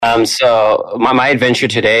So my adventure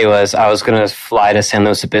today was I was going to fly to San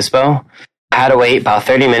Luis Obispo. I had to wait about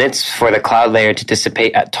 30 minutes for the cloud layer to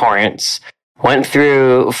dissipate at Torrance. Went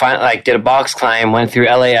through, did a box climb, went through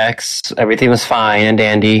LAX. Everything was fine and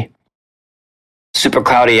dandy. Super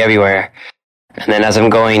cloudy everywhere. And then as I'm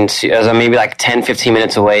maybe like 10, 15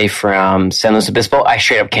 minutes away from San Luis Obispo, I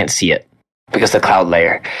straight up can't see it because of the cloud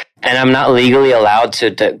layer. And I'm not legally allowed to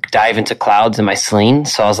dive into clouds in my sling.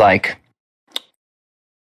 So I was like,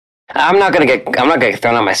 I'm not gonna get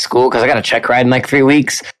thrown out of my school because I got a check ride in like 3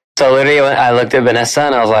 weeks. So literally, I looked at Vanessa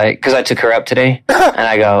and I was like, because I took her up today, and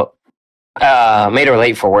I go, made her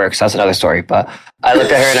late for work. So that's another story. But I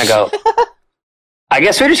looked at her and I go, I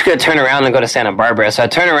guess we're just gonna turn around and go to Santa Barbara. So I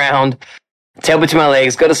turn around, tail between my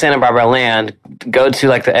legs, go to Santa Barbara, land, go to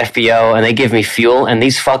like the FBO, and they give me fuel. And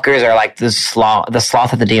these fuckers are like the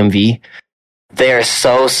sloth of the DMV. They are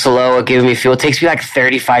so slow at giving me fuel. It takes me like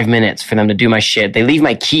 35 minutes for them to do my shit. They leave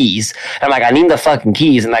my keys. And I'm like, I need the fucking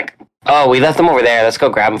keys. And like, oh, we left them over there. Let's go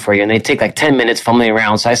grab them for you. And they take like 10 minutes fumbling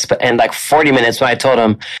around. So I spent like 40 minutes when I told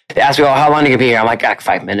them. They asked me, oh, how long do you be here? I'm like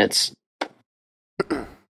 5 minutes.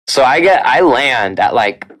 So I land at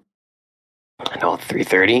like,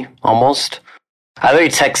 3:30 almost. I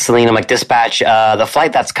literally text Celine. I'm like, dispatch, the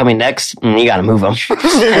flight that's coming next, you gotta move them.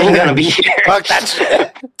 I ain't gonna be here. Fuck that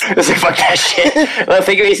shit. I was like, fuck that shit. Well, the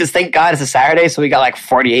thing is, thank God it's a Saturday, so we got like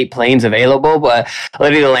 48 planes available, but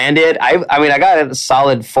literally landed. I got a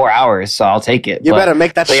solid 4 hours, so I'll take it. You better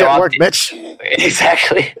make that shit work, bitch.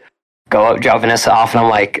 Exactly. Go up, drop Vanessa off, and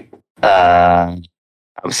I'm like,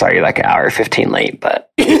 I'm sorry, you're like an hour 15 late,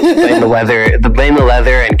 but blame the weather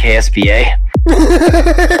and KSBA.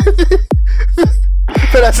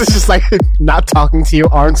 Vanessa's just like not talking to you,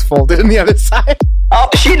 arms folded on the other side. Oh,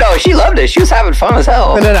 she loved it. She was having fun as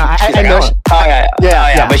hell. No, I know.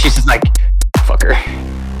 Yeah, but she's just like, fuck her.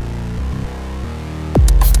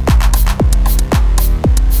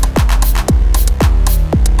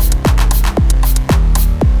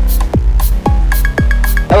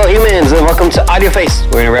 Hello, humans, and welcome to Audio Face.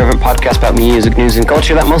 We're an irreverent podcast about music, news, and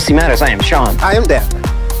culture that mostly matters. I am Sean. I am Dan.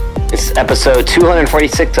 It's episode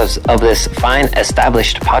 246 of this fine,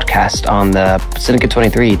 established podcast on the Syndicate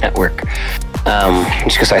 23 network. I'm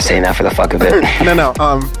just going to start saying that for the fuck of it. No.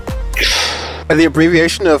 The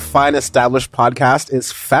abbreviation of Fine Established Podcast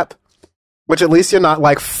is FEP, which at least you're not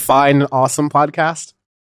like Fine Awesome Podcast.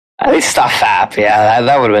 At least stop FAP. Yeah,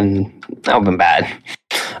 that would have been bad.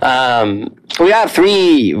 We got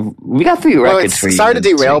three records for you. Sorry to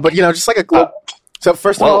derail, but just like a little. So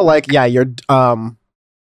first of all, you're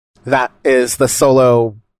that is the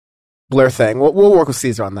solo Blur thing. We'll work with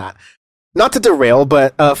Caesar on that. Not to derail,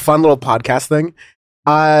 but a fun little podcast thing.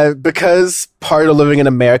 Because part of living in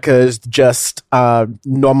America is just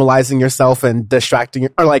normalizing yourself and distracting,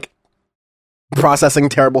 or like processing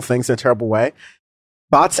terrible things in a terrible way.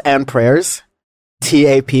 Thoughts and prayers,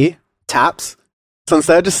 TAP, taps. So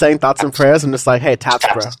instead of just saying thoughts and prayers, I'm just like, hey, taps.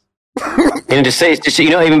 Bro. Just say,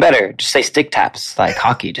 even better. Just say stick taps, like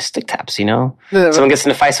hockey. Just stick taps. No, someone gets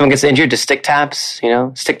in a fight, someone gets injured. Just stick taps.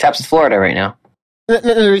 Stick taps with Florida right now.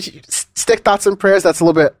 No, stick thoughts and prayers. That's a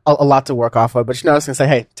little bit a lot to work off of. But I was gonna say,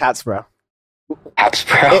 hey, taps, bro. Taps,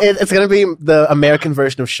 bro. It's gonna be the American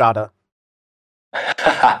version of Shada.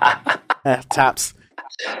 Taps.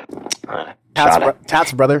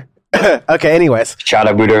 Taps, brother. Okay, anyways. Shout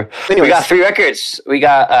out, Buddha. We got 3 records. We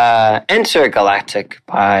got Intergalactic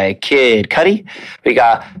by Kid Cudi. We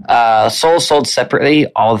got Soul Sold Separately,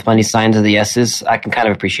 all the money signs of the S's. I can kind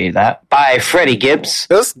of appreciate that. By Freddie Gibbs.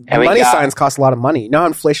 Those money signs cost a lot of money. You know how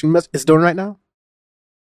inflation is doing right now?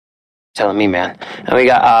 Telling me, man. And we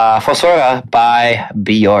got Fosora by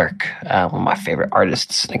Bjork, one of my favorite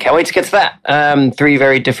artists. I can't wait to get to that. 3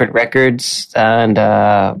 very different records, and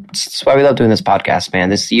that's why we love doing this podcast, man.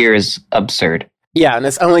 This year is absurd. Yeah, and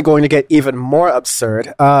it's only going to get even more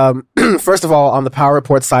absurd. First of all, on the Power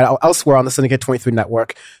Report side, elsewhere on the Syndicate 23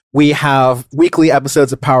 network, we have weekly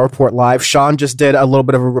episodes of Power Report Live. Sean just did a little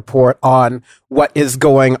bit of a report on what is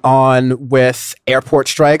going on with airport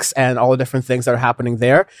strikes and all the different things that are happening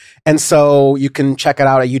there. And so you can check it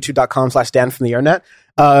out at youtube.com/Dan from the internet.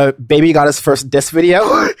 Baby got his first diss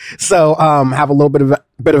video. So, have a little bit of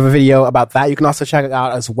a video about that. You can also check it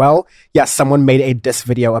out as well. Yes, someone made a diss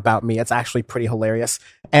video about me. It's actually pretty hilarious.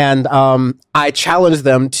 And, I challenged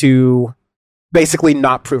them to basically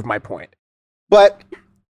not prove my point. But,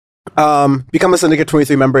 become a Syndicate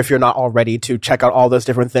 23 member if you're not already, to check out all those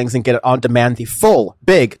different things and get it on demand, the full,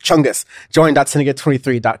 big, chungus.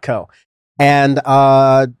 Join.syndicate23.co. And,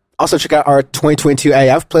 also check out our 2022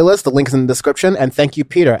 AF playlist. The link is in the description. And thank you,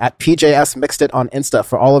 Peter, at PJS Mixed It on Insta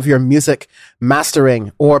for all of your music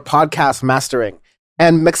mastering or podcast mastering.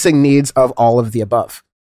 and mixing needs of all of the above.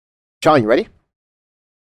 Sean, you ready?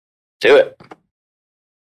 Do it.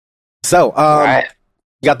 So, All right.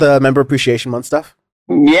 you got the Member Appreciation Month stuff?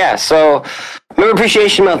 Yeah, so Member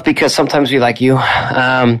Appreciation Month, because sometimes we like you.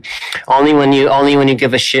 Only when you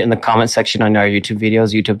give a shit in the comment section on our YouTube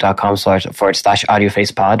videos,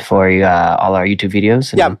 youtube.com/audiofacepod for all our YouTube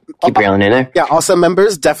videos. And keep railing in there. Yeah, also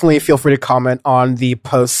members, definitely feel free to comment on the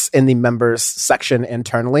posts in the members section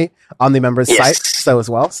internally on the members site as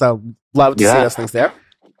well. So love to see those things there.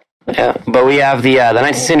 Yeah, but we have the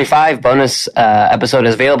 1975 bonus episode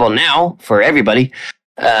is available now for everybody.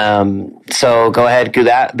 So go ahead, do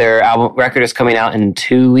that. Their album record is coming out in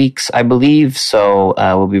 2 weeks, I believe. So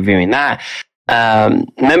we'll be reviewing that.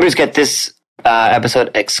 Members get this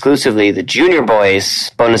episode exclusively, the Junior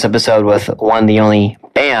Boys bonus episode with one, the only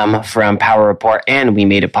Bam from Power Report and We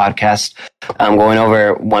Made It podcast, going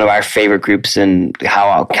over one of our favorite groups and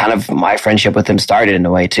how kind of my friendship with them started in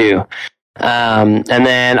a way too. And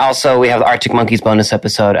then also we have the Arctic Monkeys bonus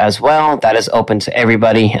episode as well. That is open to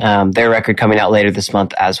everybody. Their record coming out later this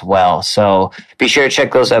month as well. So be sure to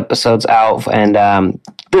check those episodes out and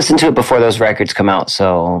listen to it before those records come out.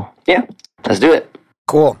 So yeah, let's do it.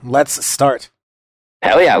 Cool. Let's start.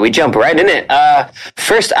 Hell yeah, we jump right in it.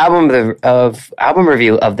 First album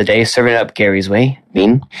review of the day, serving it up Gary's way,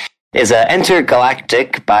 is Enter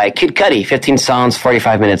Galactic by Kid Cudi. 15 songs,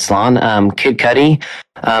 45 minutes long. Kid Cudi,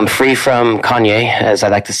 free from Kanye, as I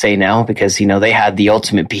like to say now, because, they had the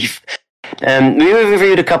ultimate beef. We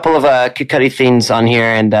reviewed a couple of Kid Cudi things on here,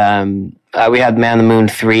 and we had Man on the Moon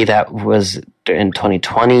 3 that was in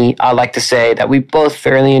 2020. I'd like to say that we both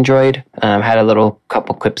fairly enjoyed. Had a little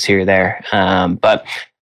couple clips here or there. But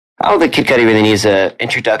I don't think Kid Cudi really needs an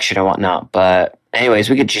introduction or whatnot. But anyways,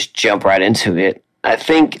 we could just jump right into it. I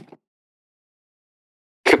think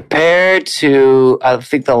compared to,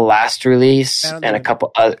 the last release and a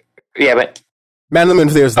couple other... Yeah, but... Man on the Moon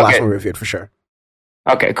 3 was the last one we reviewed, for sure.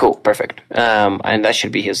 Okay, cool. Perfect. And that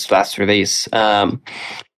should be his last release.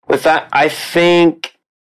 With that, I think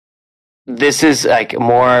this is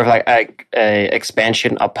more of a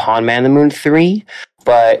expansion upon Man on the Moon 3,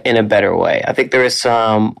 but in a better way. I think there is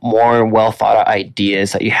some more well thought out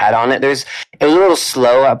ideas that you had on it. It was a little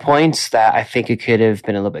slow at points that I think it could have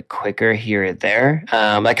been a little bit quicker here or there.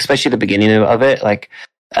 Especially the beginning of it,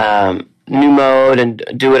 New Mode and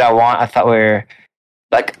Do What I Want. I thought were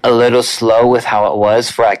a little slow with how it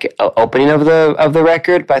was for opening of the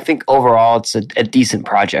record, but I think overall it's a decent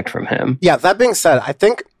project from him. Yeah, that being said, I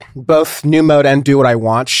think both New Mode and Do What I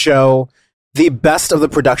Want show the best of the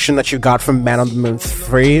production that you got from Man on the Moon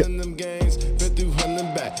 3.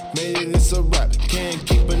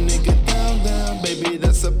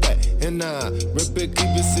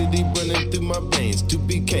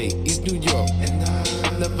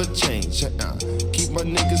 My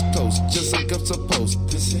niggas close, just like I'm supposed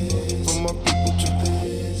to. For my people,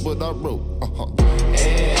 what I wrote.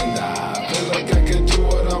 And I feel like I can do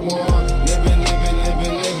what I want. Living,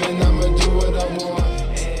 I'ma do what I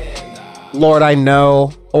want. Lord, I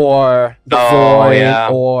Know, or The Void,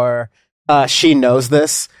 or She Knows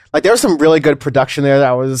This. There was some really good production there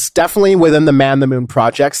that was definitely within the Man on the Moon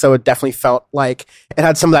project, so it definitely felt like it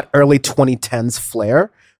had some of that early 2010s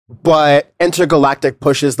flair. But Intergalactic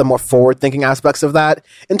pushes the more forward-thinking aspects of that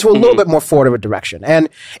into a little bit more forward of a direction. And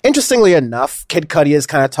interestingly enough, Kid Cudi has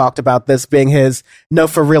kind of talked about this being his "No,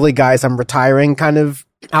 for really, guys, I'm retiring" kind of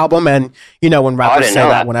album. And, when rappers say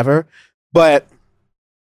that whenever. But,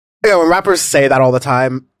 when rappers say that all the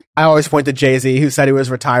time, I always point to Jay-Z, who said he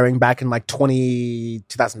was retiring back in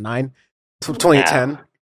 2009, 2010. Yeah.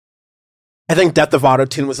 I think Death of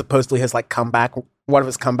Autotune was supposedly his comeback, one of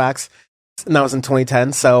his comebacks. And that was in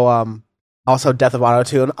 2010. So, also Death of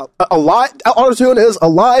Autotune. Autotune is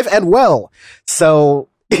alive and well. So,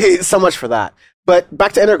 so much for that. But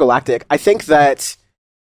back to Intergalactic, I think that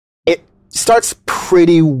it starts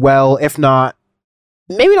pretty well, if not,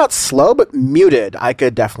 maybe not slow, but muted, I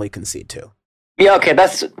could definitely concede to. Yeah, okay,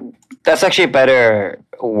 that's actually a better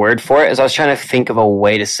word for it, as I was trying to think of a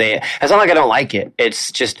way to say it. It's not like I don't like it.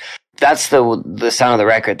 It's just... That's the sound of the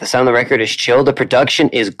record. The sound of the record is chill. The production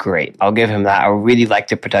is great. I'll give him that. I really like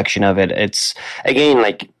the production of it. It's, again,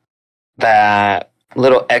 that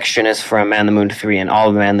little extraness from Man on the Moon 3 and all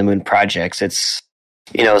of the Man on the Moon projects. It's,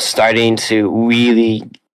 starting to really,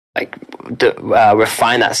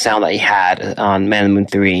 refine that sound that he had on Man on the Moon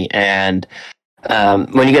 3. And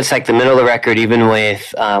when you get to the middle of the record, even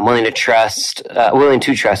with Willing to Trust,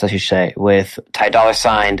 I should say, with Ty Dolla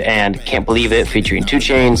 $ign and Can't Believe It featuring 2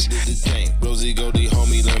 Chainz. Rosie Goldie,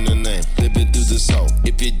 homie, learn the name. Live it through the soul.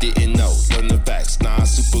 If you didn't know, learn the facts. Nah,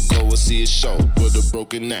 super go see a show with a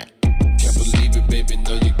broken neck. can't believe it, baby.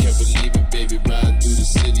 No, you can't believe it, baby. Riding through the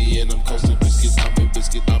city and I'm coasting biscuit. I'm in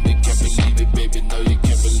biscuit. I'm in, can't believe it, baby. No, you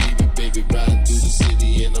can't believe it, baby. Riding through the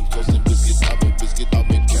city and I'm coasting biscuit. I'm in biscuit.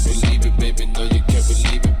 I'm in, can't believe it, baby. No, you can't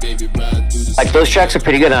believe it, baby. Riding through the Like, those tracks are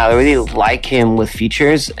pretty good, and I really like him with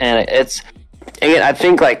features. And it's, again, I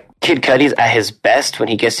think like Kid Cudi's at his best when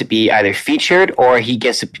he gets to be either featured or he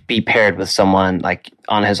gets to be paired with someone like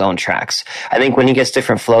on his own tracks. I think when he gets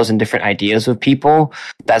different flows and different ideas with people,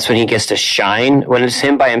 that's when he gets to shine. When it's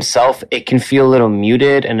him by himself, it can feel a little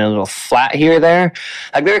muted and a little flat here or there.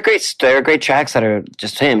 Like, there are great tracks that are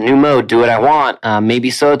just him. New Mode, Do What I Want, Maybe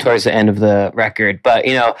So towards the end of the record. But,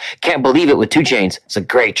 you know, Can't Believe It with 2 Chainz. It's a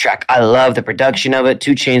great track. I love the production of it.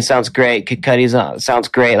 2 Chainz sounds great. Kid Cudi's sounds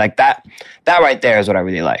great. Like, that right there is what I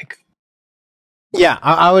really like. Yeah,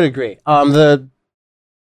 I would agree. I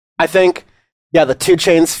think, yeah, the 2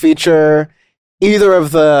 Chainz feature, either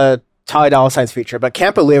of the Ty Dolla $ign's feature, but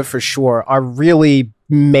Can't Believe It for sure, are really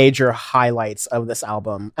major highlights of this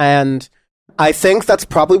album. And I think that's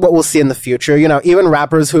probably what we'll see in the future. You know, even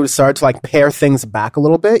rappers who start to like pare things back a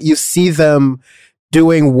little bit, you see them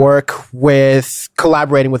doing work with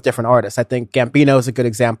collaborating with different artists. I think Gambino is a good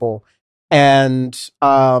example. And,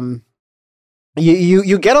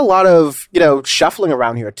 You get a lot of, you know, shuffling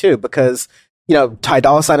around here too, because, you know, Ty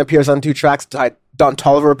Dolla $ign appears on 2 tracks, Don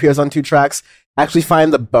Toliver appears on 2 tracks. I actually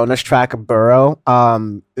find the bonus track Burrow,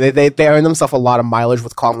 they earn themselves a lot of mileage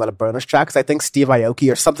with calling that a bonus track, because I think Steve Aoki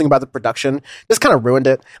or something about the production just kind of ruined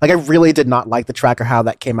it. Like, I really did not like the track or how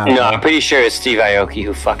that came out. No, I'm pretty sure it's Steve Aoki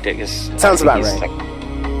who fucked it. Sounds about right. Like,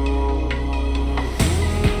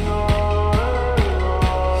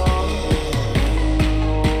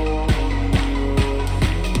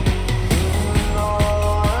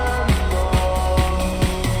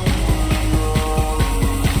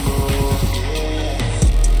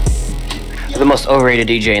 the most overrated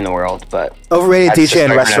DJ in the world, but overrated DJ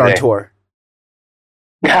and restaurateur.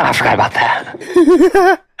 Yeah, I forgot about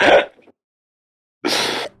that.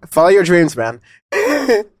 Follow your dreams, man.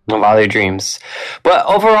 Follow your dreams. But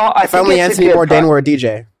overall, I if only Anthony Bourdain were a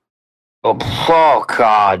DJ. Oh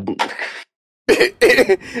God.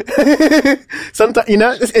 Sometimes, you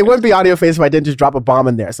know, it wouldn't be audio phase if I didn't just drop a bomb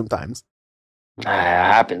in there sometimes. It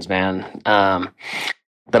happens, man.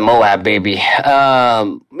 The Moab, baby. Yeah,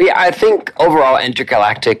 I think overall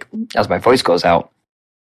Intergalactic, as my voice goes out,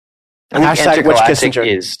 Hashtag Witch Kissinger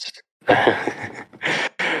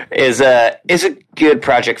is a good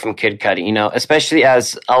project from Kid Cudi, you know, especially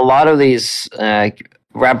as a lot of these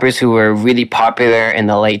rappers who were really popular in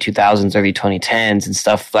the late 2000s, early 2010s and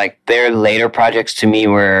stuff, like their later projects to me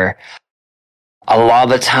were, a lot of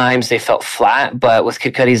the times they felt flat, but with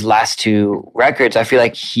Kid Cudi's last 2 records, I feel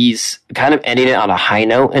like he's kind of ending it on a high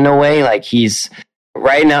note in a way. Like, he's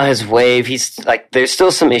right now his wave. He's like, there's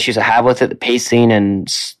still some issues I have with it, the pacing,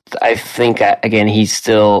 and I think again he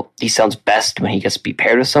sounds best when he gets to be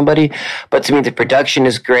paired with somebody. But to me, the production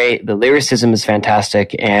is great, the lyricism is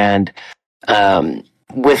fantastic, and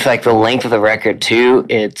with like the length of the record too,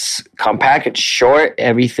 it's compact, it's short,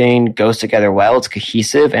 everything goes together well, it's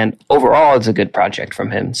cohesive, and overall it's a good project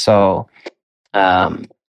from him. So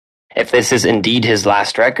if this is indeed his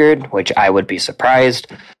last record, which I would be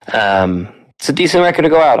surprised, it's a decent record to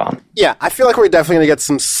go out on. Yeah, I feel like we're definitely going to get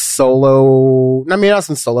some solo, I mean, not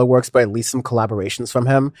some solo works, but at least some collaborations from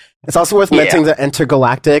him. It's also worth mentioning that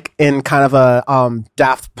Intergalactic, in kind of a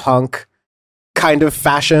Daft Punk kind of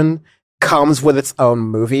fashion, comes with its own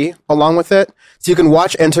movie along with it. So you can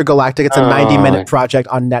watch Intergalactic. It's a 90-minute project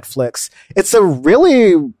on Netflix. It's a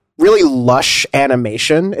really, really lush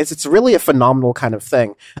animation. It's really a phenomenal kind of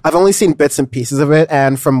thing. I've only seen bits and pieces of it,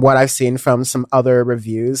 and from what I've seen from some other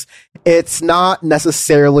reviews, it's not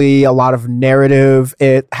necessarily a lot of narrative.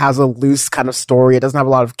 It has a loose kind of story. It doesn't have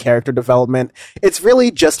a lot of character development. It's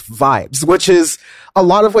really just vibes, which is a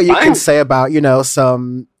lot of what you can say about, you know,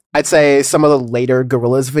 I'd say some of the later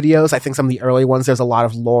Gorillaz videos. I think some of the early ones, there's a lot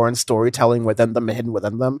of lore and storytelling within them, hidden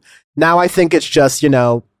within them. Now I think it's just, you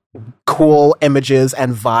know, cool images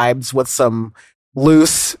and vibes with some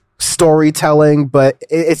loose storytelling, but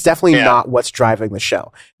it's definitely not what's driving the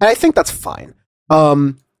show. And I think that's fine.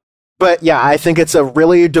 But yeah, I think it's a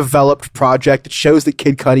really developed project. It shows that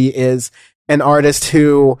Kid Cudi is an artist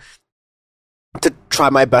who, to try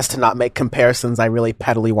my best to not make comparisons I really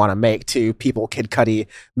pettily want to make to people Kid Cudi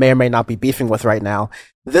may or may not be beefing with right now.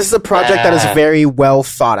 This is a project that is very well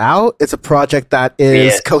thought out. It's a project that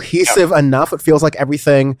is cohesive enough. It feels like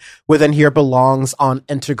everything within here belongs on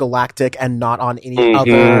Intergalactic and not on any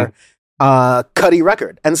other Cudi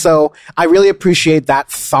record. And so I really appreciate that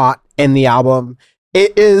thought in the album.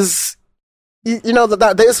 It is, you know,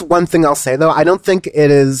 that there's one thing I'll say though. I don't think it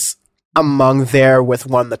is among there with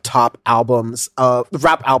one of the top albums,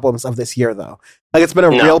 rap albums of this year, though. Like, it's been a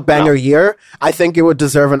real banger year. I think it would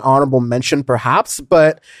deserve an honorable mention, perhaps,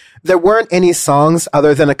 but there weren't any songs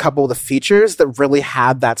other than a couple of the features that really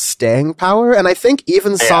had that staying power. And I think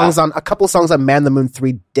even a couple songs on Man the Moon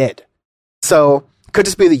 3 did. So, could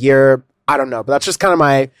just be the year. I don't know, but that's just kind of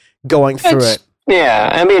my going through it. Yeah,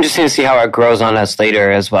 I'd be interested to see how it grows on us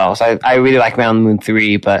later as well. So I really like Man on the Moon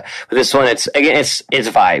 3, but with this one, it's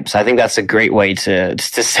vibes. I think that's a great way to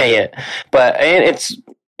say it. But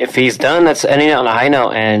if he's done, that's ending on a high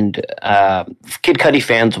note, and Kid Cudi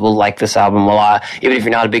fans will like this album a lot. Even if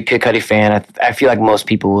you're not a big Kid Cudi fan, I feel like most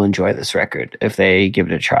people will enjoy this record if they give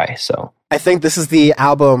it a try. So I think this is the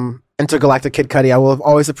album, Intergalactic Kid Cudi. I will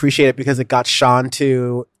always appreciate it because it got Sean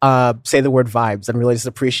to say the word vibes and really just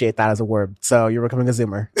appreciate that as a word. So you're becoming a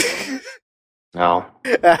Zoomer. No.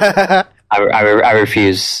 I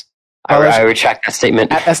refuse. I retract that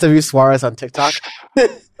statement. At SW Suarez on TikTok.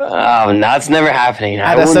 Oh, no, it's never happening.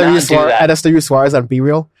 At SW Suarez on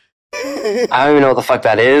BeReal. I don't even know what the fuck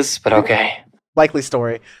that is, but okay. Likely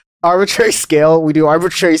story. Arbitrary scale. We do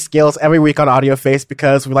arbitrary scales every week on Audio Face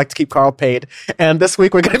because we like to keep Carl paid. And this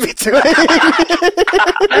week we're going to be doing.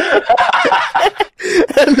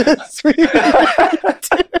 And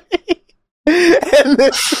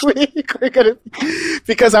this week we're going to,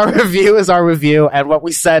 because our review is our review, and what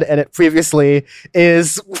we said in it previously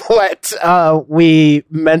is what we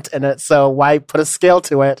meant in it. So why put a scale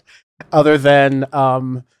to it other than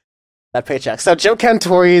that paycheck? So Jim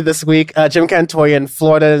Cantore this week, Jim Cantore in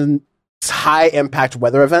Florida's high impact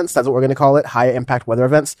weather events. That's what we're going to call it. High impact weather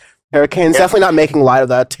events. Hurricanes, definitely not making light of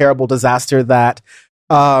the terrible disaster that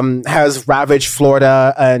has ravaged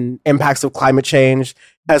Florida and impacts of climate change,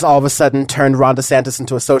 has all of a sudden turned Ron DeSantis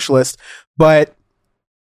into a socialist. But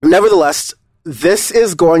nevertheless, this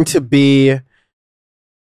is going to be,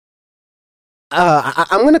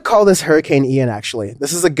 I'm going to call this Hurricane Ian, actually.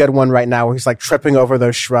 This is a good one right now where he's like tripping over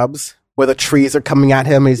those shrubs, where the trees are coming at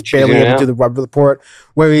him and he's barely able to do the rubber report,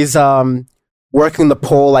 where he's working the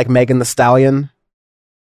pole like Megan Thee Stallion.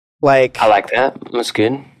 Like, I like that. That's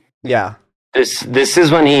good. Yeah. This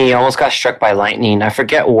is when he almost got struck by lightning. I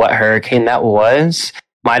forget what hurricane that was.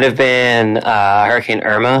 Might have been Hurricane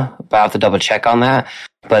Irma, but I'll have to double check on that.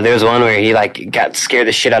 But there was one where he like got scared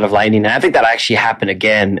the shit out of lightning. And I think that actually happened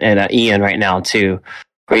again in Ian right now too,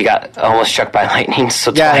 where he got almost struck by lightning.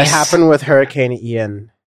 So yeah, twice. It happened with Hurricane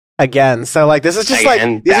Ian again. So like this is just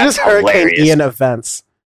these are just Hurricane Ian events.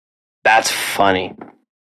 That's funny.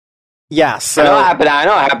 Yeah, so I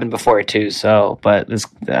know it happened before too. So, but this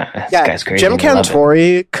guy's crazy. Jim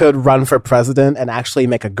Cantore could run for president and actually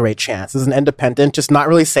make a great chance as an independent. Just not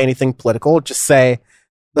really say anything political. Just say,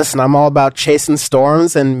 "Listen, I'm all about chasing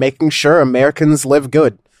storms and making sure Americans live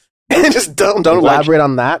good." And just don't elaborate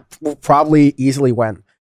on that. We'll probably easily win.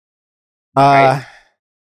 Right.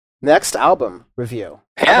 Next album review.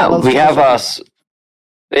 Yeah, we have us.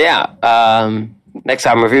 Next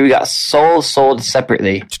album review, we got Soul Sold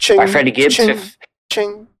Separately by Freddie Gibbs.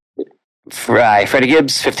 Freddie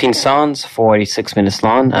Gibbs, 15 songs, 46 minutes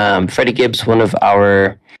long. Freddie Gibbs, one of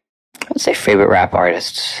our, I'd say, favorite rap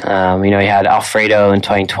artists. He had Alfredo in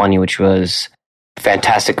 2020, which was a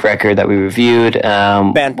fantastic record that we reviewed.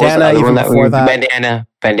 Bandana, even before that.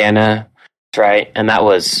 Bandana, that's right. And that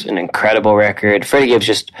was an incredible record. Freddie Gibbs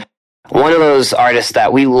just one of those artists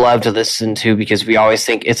that we love to listen to because we always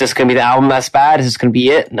think, is this going to be the album that's bad? Is this going to be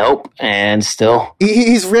it? Nope. And still.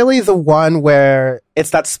 He's really the one where it's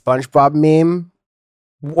that SpongeBob meme,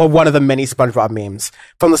 or one of the many SpongeBob memes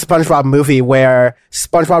from the SpongeBob movie where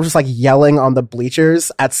SpongeBob's just like yelling on the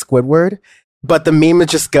bleachers at Squidward, but the meme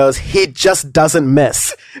just goes, he just doesn't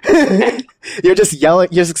miss. You're just yelling,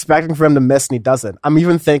 you're just expecting for him to miss and he doesn't. I'm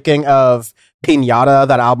even thinking of Piñata,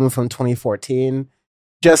 that album from 2014.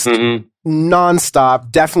 Just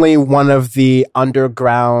nonstop. Definitely one of the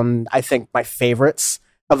underground, I think my favorites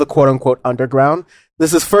of the quote unquote underground.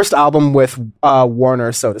 This is his first album with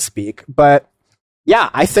Warner, so to speak. But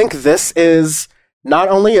yeah, I think this is not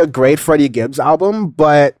only a great Freddie Gibbs album,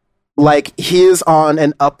 but like he is on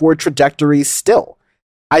an upward trajectory still.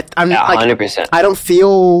 I'm 100%. I don't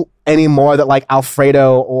feel anymore that like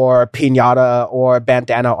Alfredo or Piñata or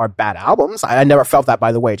Bandana are bad albums. I never felt that,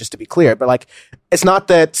 by the way, just to be clear. But like, it's not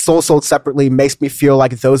that Soul Sold Separately makes me feel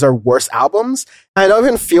like those are worse albums. I don't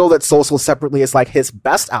even feel that Soul Sold Separately is like his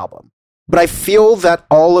best album. But I feel that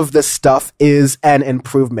all of this stuff is an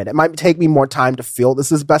improvement. It might take me more time to feel this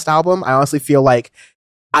is his best album. I honestly feel like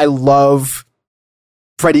I love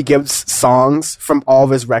Freddie Gibbs songs from all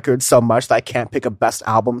of his records so much that I can't pick a best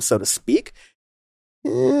album, so to speak.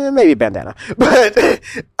 Maybe Bandana, but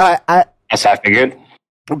As I figured.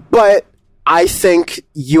 But I think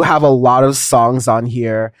you have a lot of songs on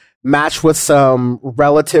here matched with some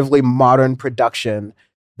relatively modern production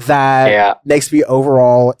that makes me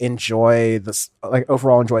overall enjoy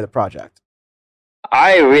the project.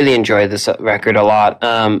 I really enjoy this record a lot,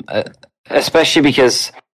 especially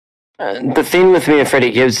because the thing with me and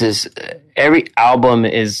Freddie Gibbs is every album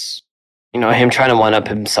is, him trying to one-up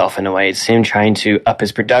himself in a way. It's him trying to up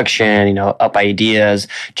his production, up ideas,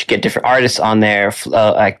 to get different artists on there,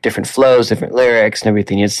 like different flows, different lyrics and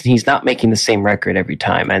everything. He's not making the same record every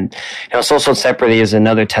time. And, Soul Sold Separately is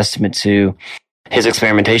another testament to his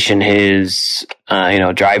experimentation, his,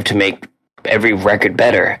 drive to make every record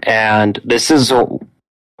better. And this is one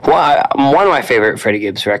of my favorite Freddie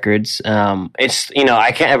Gibbs records. It's,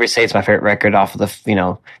 I can't ever say it's my favorite record off of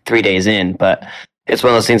the, 3 days in, but it's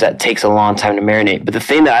one of those things that takes a long time to marinate. But the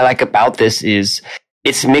thing that I like about this is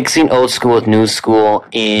it's mixing old school with new school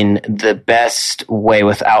in the best way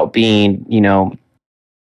without being,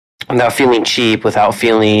 without feeling cheap, without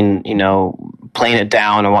feeling, playing it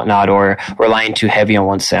down or whatnot, or relying too heavy on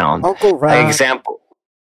one sound. Uncle Ron. Example.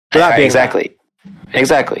 Exactly.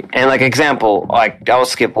 And example, I'll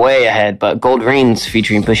skip way ahead, but Gold Rings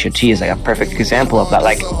featuring Pusha T is a perfect example of that.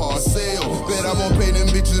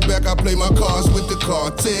 I play my cards with the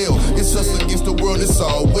cartel. It's us against the world, it's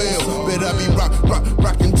all well. Bet I be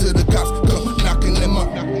rocking to the cops, come knocking them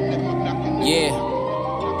up. Yeah.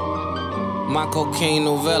 My cocaine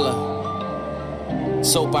novella.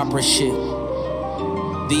 Soap opera shit.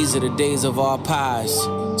 These are the days of our pies.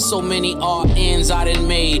 So many RNs I done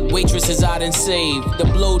made, waitresses I done saved. The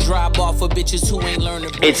blow drop off for bitches who ain't learned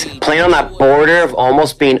to breathe. It's playing on that border of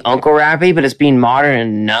almost being Uncle Rappy, but it's being modern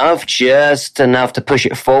enough, just enough to push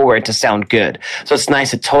it forward to sound good. So it's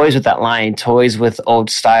nice. It toys with that line, toys with old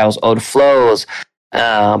styles, old flows,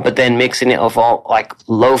 but then mixing it with all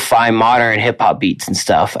lo-fi modern hip hop beats and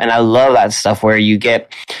stuff. And I love that stuff where you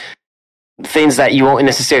get things that you won't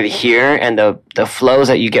necessarily hear, and the flows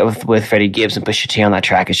that you get with Freddie Gibbs and Pusha T on that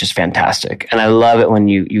track is just fantastic. And I love it when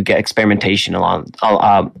you get experimentation along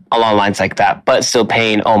lines like that, but still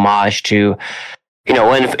paying homage to,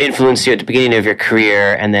 what influenced you at the beginning of your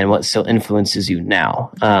career, and then what still influences you now.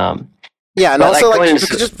 And also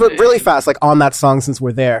just really fast, on that song, since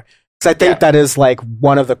we're there, because I think that is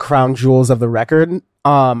one of the crown jewels of the record.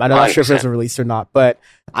 I'm not sure if it's a release or not, but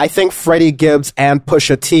I think Freddie Gibbs and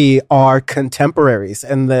Pusha T are contemporaries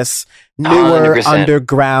in this newer 100%.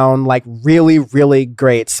 Underground, really, really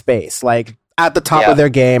great space. At the top of their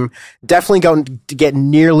game, definitely going to get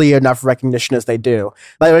nearly enough recognition as they do.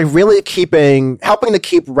 Really helping to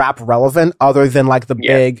keep rap relevant, other than the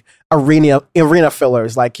big arena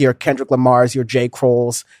fillers, your Kendrick Lamar's, your J.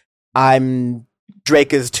 Kroll's.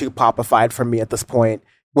 Drake is too popified for me at this point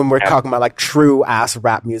when we're talking about true ass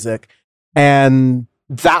rap music. And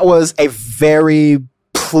that was a very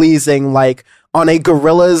pleasing, on a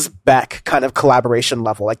Gorillaz Beck kind of collaboration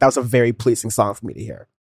level. That was a very pleasing song for me to hear.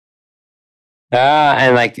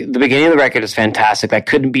 And the beginning of the record is fantastic. That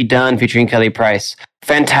Couldn't Be Done featuring Kelly Price.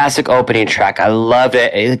 Fantastic opening track. I loved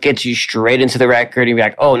it. It gets you straight into the record. You'd be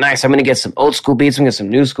like, oh, nice. I'm going to get some old school beats. I'm going to get some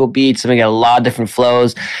new school beats. I'm going to get a lot of different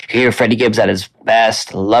flows. You hear Freddie Gibbs at his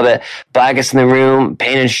best. Love it. Blackest in the Room,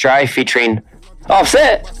 Pain and Strife featuring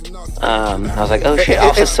Offset. I was like, oh shit,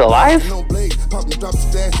 Offset's still alive?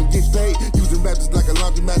 Using rappers like a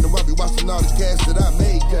laundromat, and I'll be watching all the cash that I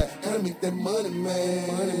made. Gotta make that money,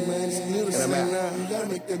 man. Money, man, still the same now. You gotta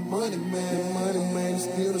make that money, man. Money, man,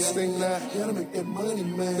 still the same now. You gotta make that money,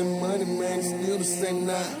 man. The money, man, still the same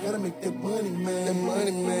now. You gotta make that money, man. The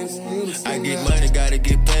money, man, still the same now. I get money, gotta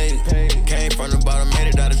get paid. Came from the bottom, made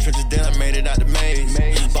it out of trenches, then I made it out the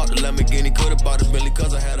maze. Bought the Lamborghini, could've bought the Bentley,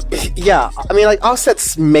 cause I had a... Yeah, I mean,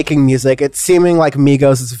 Offset's making music. It's seeming like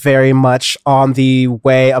Migos is very much on the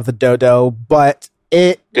way of the dodo, but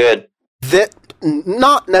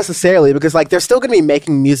not necessarily, because they're still going to be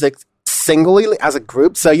making music singly as a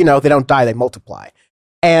group, so they don't die, they multiply.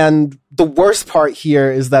 And the worst part here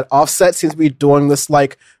is that Offset seems to be doing this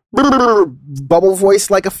bubble voice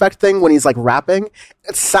effect thing when he's rapping.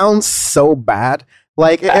 It sounds so bad.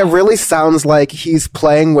 It really sounds like he's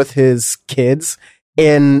playing with his kids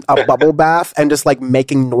in a bubble bath and just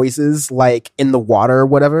making noises in the water or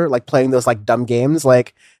whatever, playing those dumb games.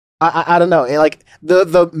 I don't know.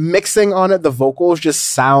 The mixing on it, the vocals just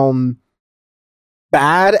sound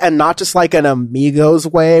bad, and not just an Amigos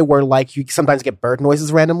way where you sometimes get bird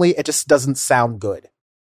noises randomly. It just doesn't sound good.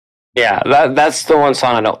 Yeah, that's the one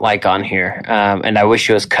song I don't like on here, and I wish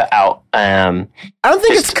it was cut out. I don't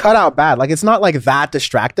think it's cut out bad. It's not that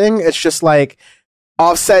distracting. It's just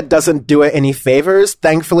Offset doesn't do it any favors.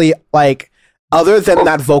 Thankfully, other than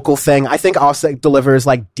that vocal thing, I think Offset delivers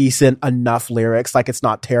like decent enough lyrics. Like it's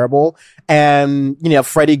not terrible. And, you know,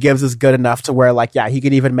 Freddie Gibbs is good enough to where like, yeah, he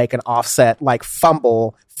could even make an Offset like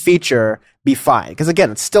fumble feature be fine. Because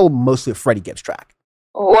again, it's still mostly a Freddie Gibbs track.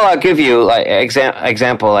 Well, I'll give you like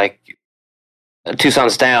example, like 2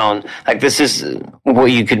 Songs Down. Like this is what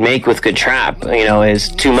you could make with good trap. You know, is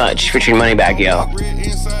Too Much featuring Moneybagg Yo.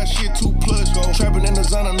 Trapping in the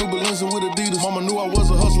designer, new balloons with Adidas. Mama knew I was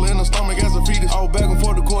a hustler in the stomach as a fetus. I was back and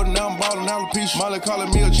forth the court and now I'm balling alopecia. Molly calling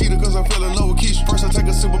me a cheater cause I fell in love with Keisha. First I take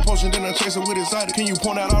a sip of potion, then I chase it with excited. Can you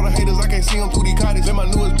point out all the haters? I can't see them through these cottage. Let my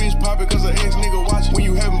newest bitch pop it cause her ex nigga watching. When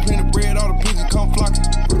you haven't plenty bread, all the pigeons come flocking.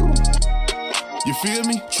 You feel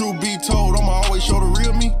me? True be told, I'ma always show the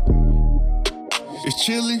real me. It's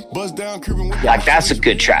chilly, buzz down, creeping with Like that's a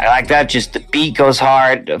good track. Like that, just the beat goes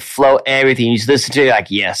hard, the flow, everything. You just listen to it, like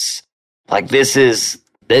yes, like this is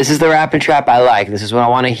the rap and trap I like. This is what I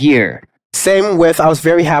want to hear. Same with, I was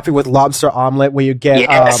very happy with Lobster Omelet, where you get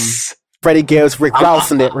Freddie Gibbs, Rick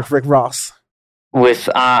Ross in it, Rick Ross. With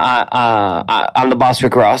I'm the boss,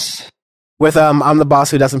 Rick Ross. With I'm the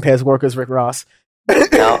boss who doesn't pay his workers, Rick Ross.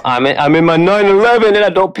 No, I'm in my 911 and I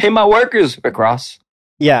don't pay my workers, Rick Ross.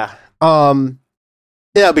 Yeah.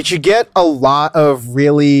 Yeah, but you get a lot of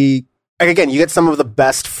really, like, again, you get some of the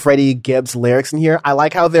best Freddie Gibbs lyrics in here. I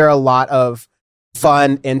like how there are a lot of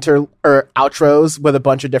fun outros with a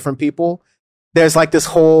bunch of different people. There's like this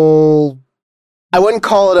whole, I wouldn't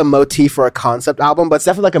call it a motif or a concept album, but it's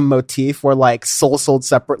definitely like a motif where like Soul Sold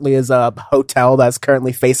Separately is a hotel that's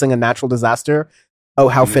currently facing a natural disaster. Oh,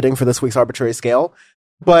 how fitting for this week's Arbitrary Scale.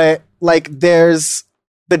 But like there's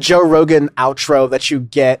the Joe Rogan outro that you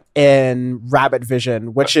get in Rabbit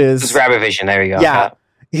Vision, which is... It's Rabbit Vision, there you go. Yeah.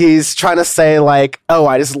 He's trying to say like, oh,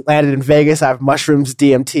 I just landed in Vegas, I have mushrooms,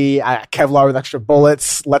 DMT, Kevlar with extra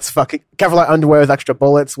bullets, Kevlar underwear with extra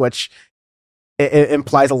bullets, which it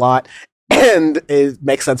implies a lot. And it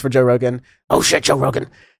makes sense for Joe Rogan. Oh shit, Joe Rogan.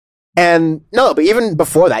 And no, but even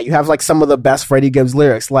before that, you have like some of the best Freddie Gibbs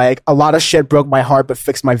lyrics, like a lot of shit broke my heart but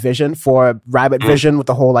fixed my vision for Rabbit Vision with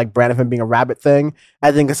the whole like brand of him being a rabbit thing.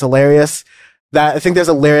 I think it's hilarious. I think there's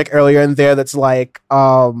a lyric earlier in there that's like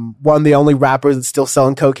one of the only rappers that's still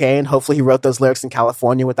selling cocaine. Hopefully he wrote those lyrics in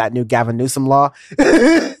California with that new Gavin Newsom law.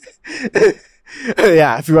 Yeah,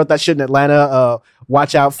 if you wrote that shit in Atlanta,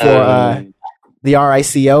 watch out for the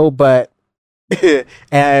RICO, but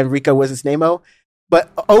and Rico was his name-o. But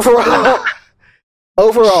overall,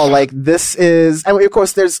 like this is, and of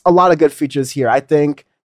course, there's a lot of good features here. I think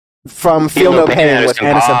from Feel No Pain with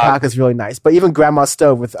Anderson .Paak is really nice, but even Grandma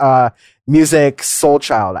Stove with Music Soul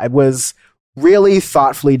Child, I was really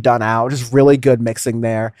thoughtfully done out, just really good mixing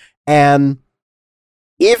there. And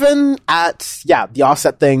even the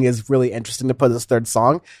Offset thing is really interesting to put as third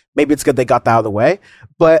song. Maybe it's good they got that out of the way,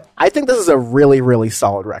 but I think this is a really, really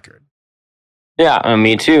solid record. Yeah,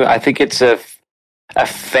 me too. I think it's a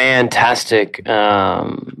fantastic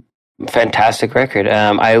record.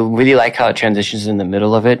 I really like how it transitions in the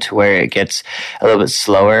middle of it to where it gets a little bit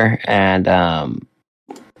slower, and I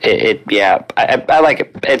like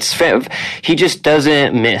it. He just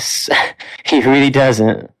doesn't miss. He really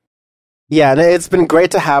doesn't. Yeah, and it's been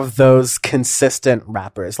great to have those consistent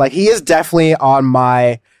rappers. Like he is definitely on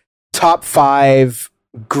my top 5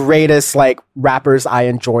 greatest like rappers I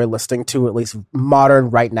enjoy listening to, at least modern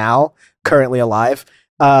right now, currently alive.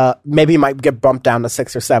 Maybe he might get bumped down to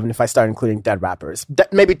 6 or 7 if I start including dead rappers.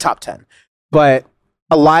 Maybe top 10. But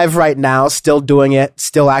alive right now, still doing it,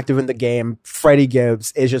 still active in the game. Freddie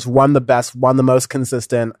Gibbs is just one of the best, one of the most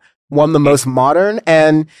consistent, one of the most modern,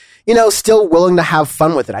 and, you know, still willing to have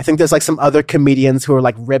fun with it. I think there's like some other comedians who are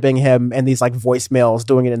like ribbing him and these like voicemails,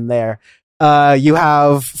 doing it in there. You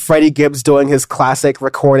have Freddie Gibbs doing his classic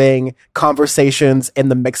recording conversations in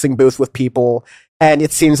the mixing booth with people. And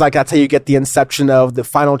it seems like that's how you get the inception of the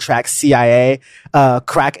final track, CIA,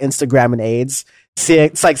 Crack, Instagram, and AIDS.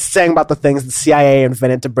 It's like saying about the things the CIA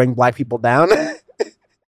invented to bring black people down.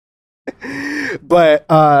 But,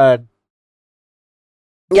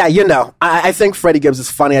 yeah, you know, I think Freddie Gibbs is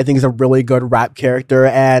funny. I think he's a really good rap character,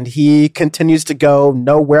 and he continues to go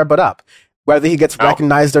nowhere but up. Whether he gets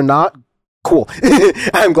recognized or not, cool.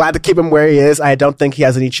 I'm glad to keep him where he is. I don't think he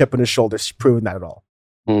has any chip on his shoulders proving that at all.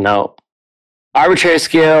 No. Arbitrary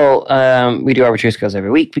Scale, we do Arbitrary Scales every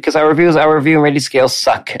week because our review and rating scales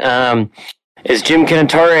suck. Is Jim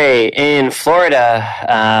Canatore in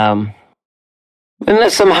Florida. And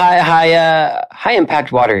there's some high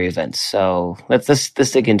impact water events. So let's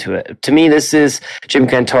dig into it. To me, this is Jim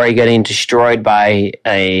Cantore getting destroyed by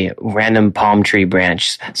a random palm tree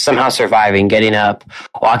branch, somehow surviving, getting up,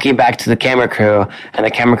 walking back to the camera crew, and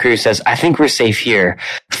the camera crew says, "I think we're safe here."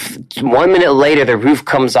 1 minute later, the roof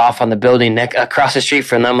comes off on the building across the street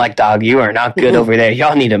from them. Like, dog, you are not good over there.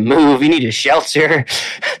 Y'all need to move. You need a shelter.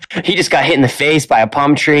 He just got hit in the face by a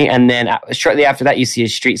palm tree, and then shortly after that, you see a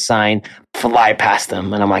street sign fly past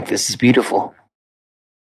them, and I'm like, this is beautiful.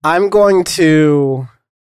 I'm going to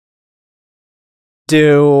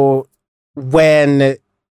do when...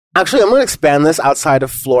 Actually, I'm going to expand this outside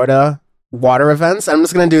of Florida water events. I'm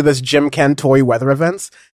just going to do this Jim Cantore weather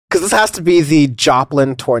events, because this has to be the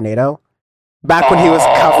Joplin tornado. Back when he was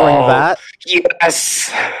covering that. Yes!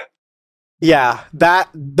 Yeah,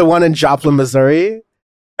 the one in Joplin, Missouri.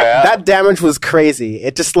 Yeah. That damage was crazy.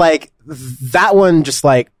 It just that one just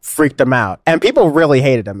freaked him out. And people really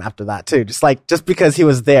hated him after that too. Just because he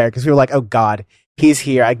was there, because we were like, oh God, he's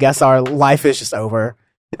here. I guess our life is just over.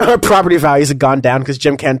 Our property values have gone down because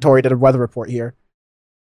Jim Cantore did a weather report here.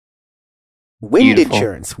 Wind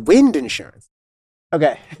insurance.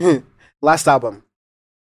 Okay. Last album.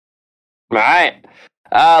 All right.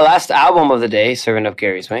 Last album of the day, Servant of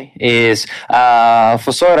Gary's Way, is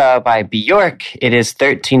Fosora by Björk. It is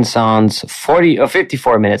 13 songs,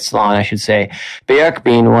 54 minutes long, I should say. Björk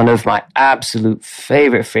being one of my absolute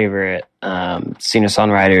favorite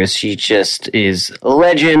singer-songwriters. She just is a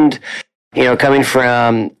legend. You know, coming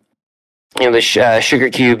from the Sugar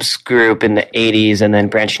Cubes group in the 80s and then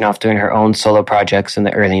branching off doing her own solo projects in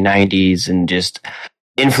the early 90s and just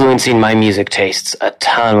influencing my music tastes a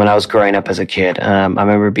ton when I was growing up as a kid. I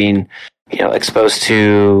remember being, exposed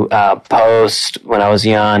to Post when I was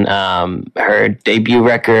young. Her debut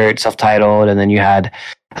record, self-titled, and then you had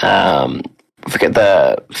forget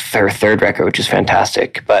her third record, which is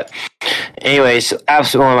fantastic. But anyways,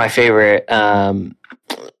 absolutely one of my favorite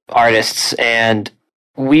artists, and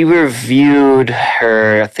we reviewed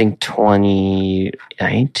her, I think,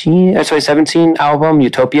 2017 album,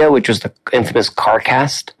 Utopia, which was the infamous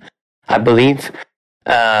CarCast, I believe.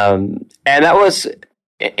 And that was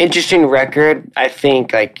an interesting record. I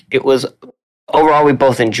think, it was, overall, we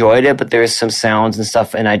both enjoyed it, but there's some sounds and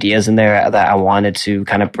stuff and ideas in there that I wanted to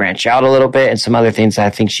kind of branch out a little bit, and some other things that I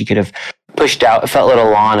think she could have pushed out. It felt a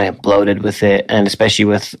little long and bloated with it, and especially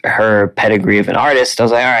with her pedigree of an artist, I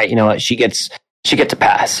was like, all right, you know what, she gets a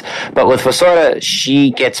pass. But with Fosora, she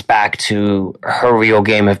gets back to her real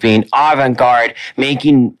game of being avant-garde,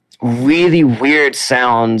 making really weird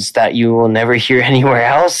sounds that you will never hear anywhere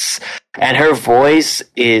else. And her voice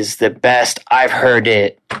is the best I've heard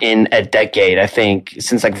it in a decade, I think,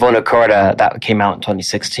 since Vona Corda, that came out in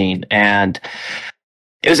 2016. And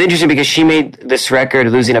it was interesting because she made this record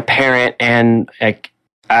losing a parent and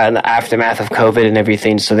in the aftermath of COVID and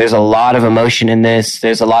everything. So there's a lot of emotion in this.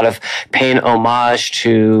 There's a lot of paying homage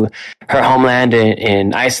to her homeland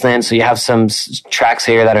in Iceland. So you have some tracks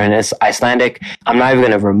here that are in Icelandic. I'm not even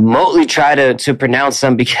going to remotely try to pronounce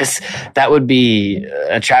them because that would be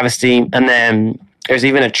a travesty. And then there's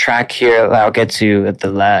even a track here that I'll get to at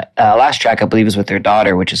the last track, I believe, is with their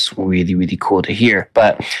daughter, which is really, really cool to hear.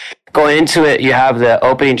 But going into it, you have the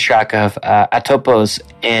opening track of Atopos,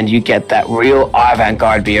 and you get that real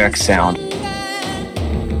avant-garde Björk sound.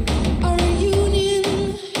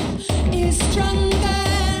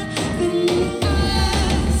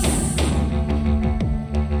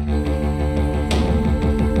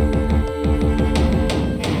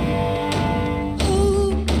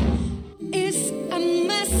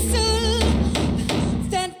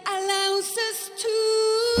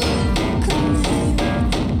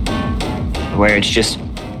 Where it's just,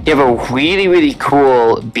 you have a really, really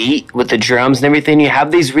cool beat with the drums and everything. You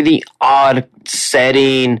have these really odd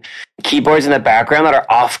setting keyboards in the background that are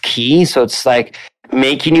off key. So it's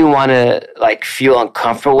making you want to feel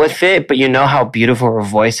uncomfortable with it, but you know how beautiful her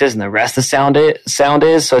voice is and the rest of the sound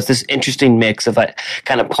is. So it's this interesting mix of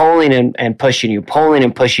kind of pulling and pushing you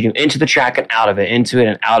into the track and out of it, into it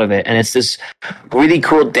and out of it. And it's this really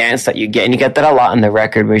cool dance that you get. And you get that a lot on the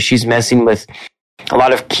record where she's messing with a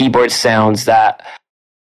lot of keyboard sounds that,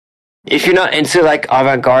 if you're not into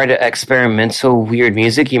avant-garde, experimental, weird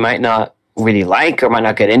music, you might not really like or might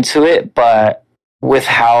not get into it. But with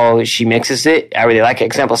how she mixes it, I really like it.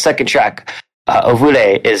 Example, second track,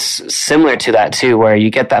 Ovule, is similar to that too, where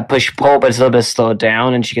you get that push-pull, but it's a little bit slowed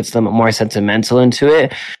down, and she gets a little bit more sentimental into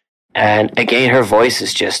it. And again, her voice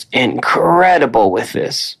is just incredible with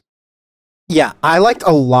this. Yeah, I liked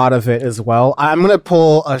a lot of it as well. I'm going to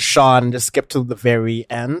pull a Sean and just skip to the very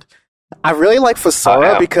end. I really like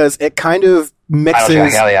Fosora because it kind of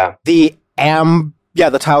mixes the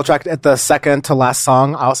the title track at the second to last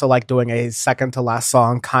song. I also like doing a second to last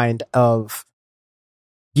song kind of,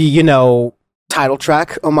 title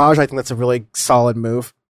track homage. I think that's a really solid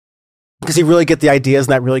move because you really get the ideas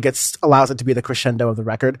and that really allows it to be the crescendo of the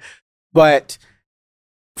record. But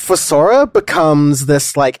Fosora becomes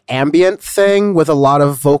this like ambient thing with a lot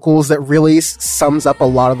of vocals that really sums up a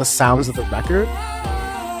lot of the sounds of the record.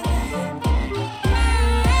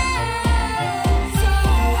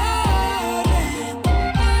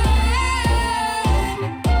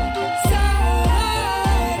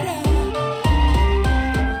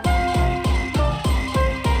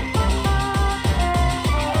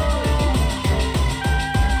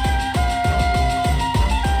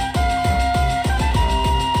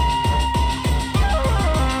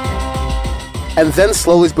 And then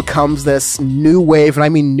slowly becomes this new wave, and I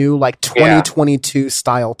mean new, like 2022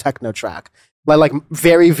 style techno track. Like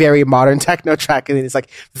very, very modern techno track. And it's like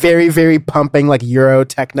very, very pumping, like Euro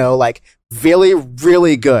techno, like really,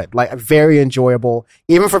 really good. Like very enjoyable.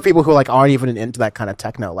 Even for people who like aren't even into that kind of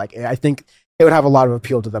techno. Like I think it would have a lot of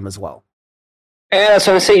appeal to them as well. Yeah, that's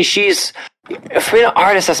what I'm saying. She's, for an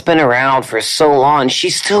artist that's been around for so long,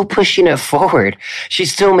 she's still pushing it forward.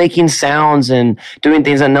 She's still making sounds and doing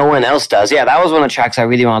things that no one else does. Yeah, that was one of the tracks I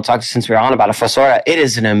really want to talk to since we're on about it. Fosora, it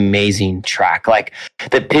is an amazing track. Like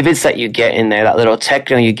the pivots that you get in there, that little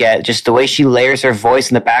techno you get, just the way she layers her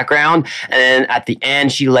voice in the background, and then at the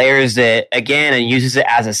end she layers it again and uses it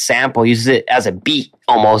as a sample, uses it as a beat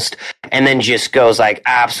almost, and then just goes like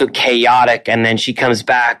absolute chaotic, and then she comes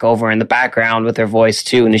back over in the background with her voice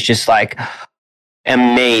too, and it's just like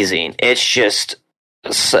amazing. It's just,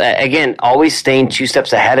 again, always staying 2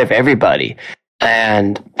 steps ahead of everybody,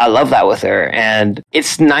 and I love that with her. And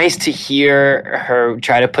it's nice to hear her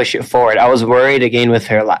try to push it forward. I was worried again with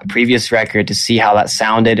her previous record to see how that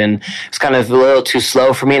sounded, and it's kind of a little too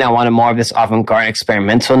slow for me, and I wanted more of this avant-garde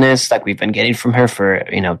experimentalness like we've been getting from her for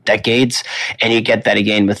decades, and you get that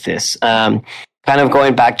again with this. Kind of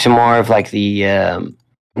going back to more of like the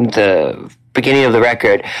beginning of the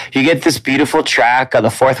record, you get this beautiful track, the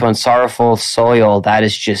fourth one, Sorrowful Soil, that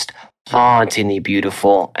is just hauntingly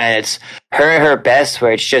beautiful, and it's her at her best,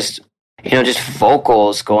 where it's just just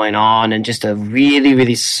vocals going on and just a really,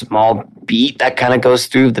 really small beat that kind of goes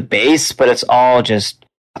through the bass, but it's all just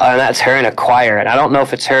and that's her in a choir, and I don't know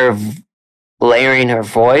if it's her layering her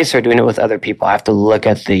voice or doing it with other people. I have to look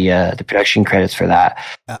at the production credits for that.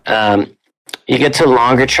 You get to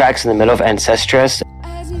longer tracks in the middle of Ancestress.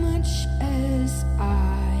 As much as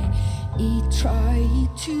I try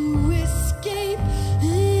to escape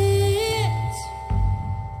it,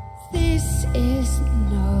 this is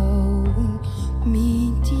no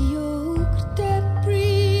mediocre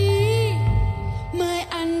debris. My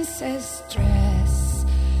ancestress,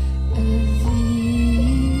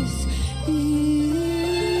 this is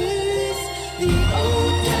the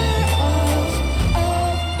odor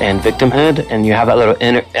of and Victimhood, and you have that little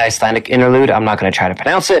Icelandic interlude. I'm not going to try to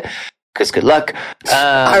pronounce it, because good luck.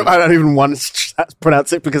 I don't even want to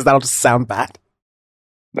pronounce it because that'll just sound bad.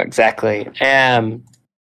 Exactly. And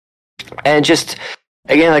just,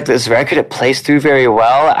 again, like this record, it plays through very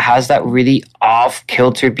well. It has that really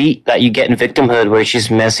off-kilter beat that you get in Victimhood, where she's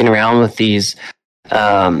messing around with these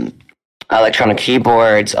electronic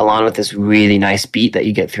keyboards along with this really nice beat that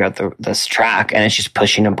you get throughout this track, and it's just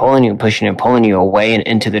pushing and pulling you away and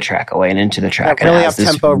into the track, away and into the track. Yeah, really up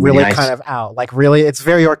tempo, really nice, kind of out. Like really, it's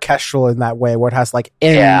very orchestral in that way, where it has like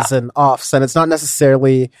ins and offs, and it's not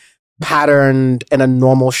necessarily patterned in a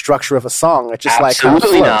normal structure of a song. It's just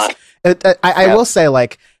absolutely like kind of flows. I will say,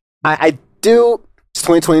 like I do. It's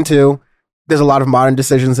 2022. There's a lot of modern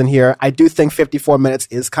decisions in here. I do think 54 minutes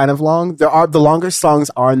is kind of long. The longer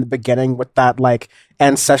songs are in the beginning with that like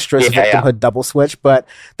Ancestress Victimhood double switch, but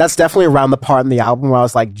that's definitely around the part in the album where I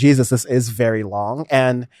was like, Jesus, this is very long.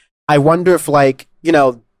 And I wonder if like,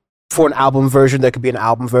 for an album version, there could be an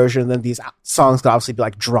album version, and then these songs could obviously be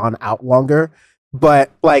like drawn out longer.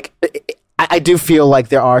 But like, I do feel like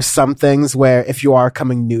there are some things where if you are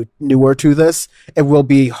coming newer to this, it will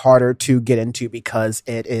be harder to get into because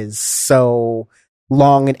it is so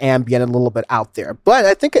long and ambient and a little bit out there. But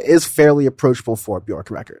I think it is fairly approachable for a Bjork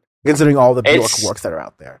record, considering all the Bjork works that are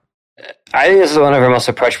out there. I think this is one of her most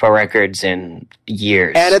approachable records in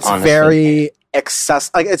years. And it's honestly very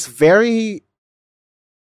accessible. Like, it's very,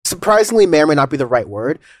 surprisingly, may or may not be the right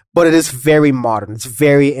word, but it is very modern. It's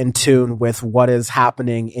very in tune with what is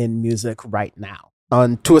happening in music right now,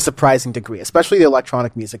 to a surprising degree, especially the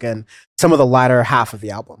electronic music and some of the latter half of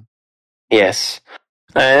the album. Yes.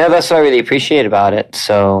 That's what I really appreciate about it.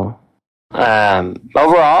 So,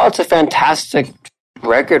 overall, it's a fantastic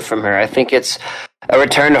record from her. I think it's a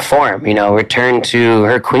return to form, return to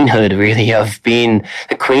her queenhood, really, of being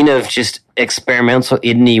the queen of just experimental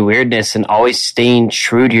indie weirdness and always staying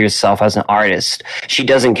true to yourself as an artist. She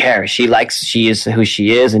doesn't care. She is who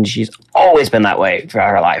she is, and she's always been that way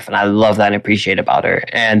throughout her life. And I love that and appreciate about her.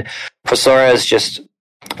 And Professora is just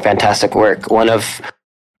fantastic work. One of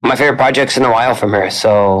my favorite projects in a while from her.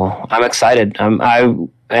 So I'm excited. I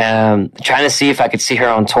am trying to see if I could see her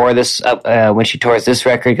on tour when she tours this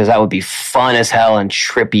record, because that would be fun as hell and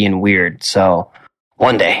trippy and weird. So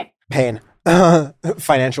one day. Pain.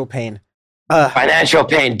 Financial pain. Financial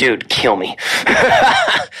pain, dude, kill me.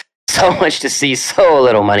 So much to see, so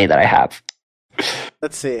little money that I have.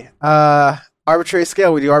 Let's see. Arbitrary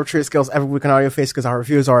scale. We do arbitrary scales every week on Audio Face because our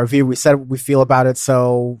review is our review. We said what we feel about it,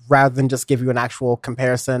 so rather than just give you an actual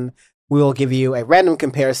comparison, we will give you a random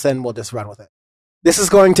comparison. We'll just run with it. This is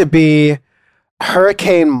going to be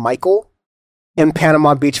Hurricane Michael in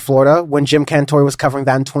Panama Beach, Florida, when Jim Cantore was covering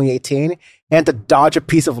that in 2018, and to dodge a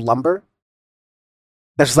piece of lumber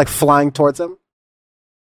that's just like flying towards him.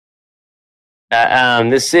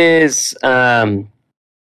 This is him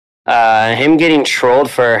getting trolled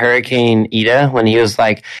for Hurricane Ida when he was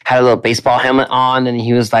like had a little baseball helmet on and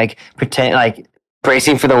he was like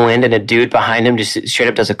bracing for the wind, and a dude behind him just straight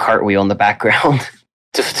up does a cartwheel in the background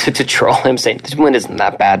to troll him, saying this wind isn't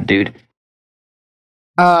that bad, dude.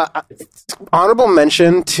 Honorable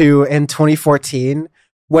mention to in 2014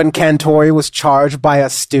 when Cantore was charged by a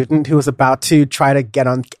student who was about to try to get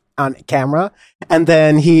on camera, and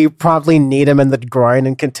then he promptly kneed him in the groin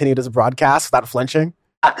and continued his broadcast without flinching.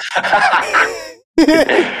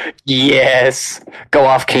 Yes. Go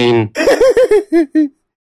off, Keen.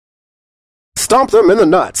 Stomp them in the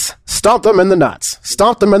nuts. Stomp them in the nuts.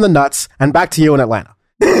 Stomp them in the nuts. And back to you in Atlanta.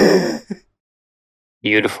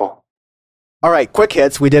 Beautiful. All right, quick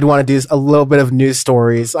hits. We did want to do a little bit of news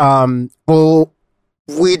stories. Well,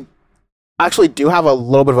 we actually do have a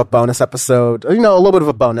little bit of a bonus episode. A little bit of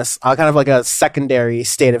a bonus. Kind of like a secondary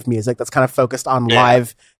state of music that's kind of focused on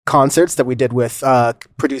live concerts that we did with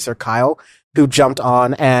producer Kyle, who jumped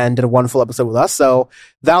on and did a wonderful episode with us. So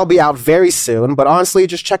that'll be out very soon. But honestly,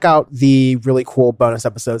 just check out the really cool bonus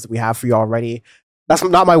episodes that we have for you already. That's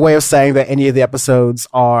not my way of saying that any of the episodes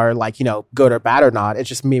are like, good or bad or not. It's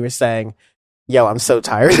just me saying, yo, I'm so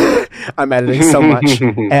tired. I'm editing so much.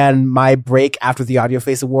 And my break after the Audio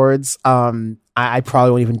Face Awards, I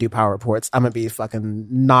probably won't even do power reports. I'm going to be fucking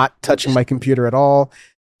not touching my computer at all.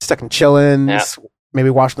 Stuck in chillin'. Yeah. Maybe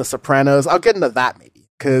watching The Sopranos. I'll get into that maybe,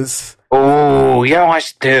 because... Oh, you gotta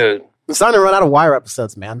watch, dude. I'm starting to run out of Wire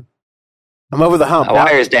episodes, man. I'm over the hump.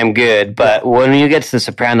 Wire is damn good, but when you get to The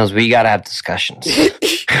Sopranos, we gotta have discussions.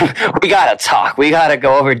 We gotta talk. We gotta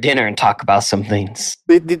go over dinner and talk about some things.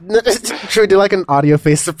 Should we do like an Audio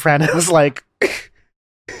Face Sopranos, like...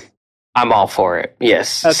 I'm all for it.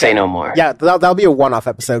 Yes. Okay. Say no more. Yeah, that'll be a one-off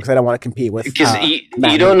episode because I don't want to compete with. Because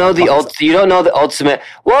you don't know the ultimate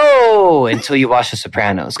whoa until you watch The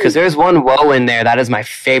Sopranos. Because there's one whoa in there that is my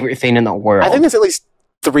favorite thing in the world. I think there's at least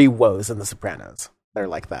 3 woes in The Sopranos that are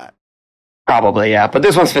like that. Probably, yeah. But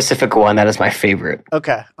there's one specific one that is my favorite.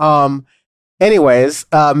 Okay. Anyways,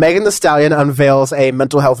 Megan Thee Stallion unveils a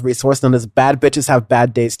mental health resource known as Bad Bitches Have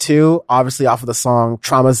Bad Days Too, obviously off of the song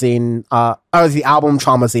Traumazine, or the album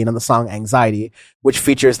Traumazine and the song Anxiety, which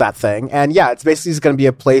features that thing. And yeah, it's basically going to be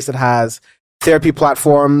a place that has therapy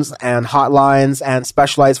platforms and hotlines and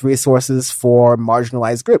specialized resources for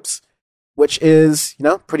marginalized groups, which is,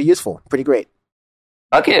 pretty useful, pretty great.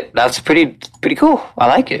 Fuck it. That's pretty cool. I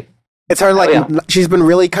like it. It's her, she's been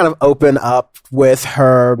really kind of open up with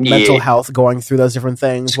her mental health, going through those different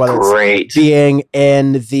things, whether it's being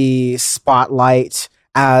in the spotlight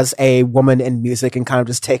as a woman in music and kind of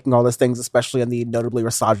just taking all those things, especially in the notably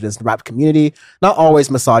misogynist rap community. Not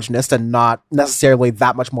always misogynist and not necessarily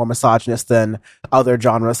that much more misogynist than other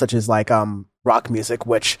genres such as like rock music,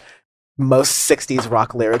 which most 60s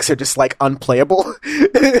rock lyrics are just like unplayable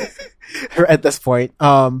at this point.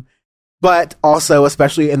 But also,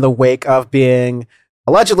 especially in the wake of being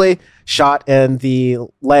allegedly shot in the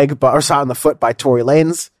leg, or shot in the foot by Tory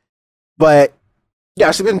Lanez. But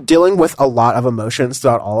yeah, she's been dealing with a lot of emotions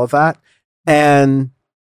throughout all of that. And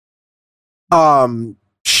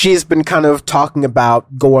she's been kind of talking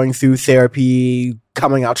about going through therapy,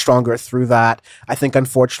 coming out stronger through that. I think,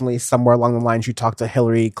 unfortunately, somewhere along the line, she talked to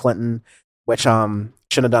Hillary Clinton, which shouldn't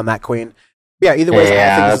have done that, Queen. Yeah, either way,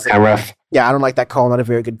 yeah, that's kind of rough. Yeah, I don't like that call. Not a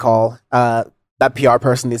very good call. That PR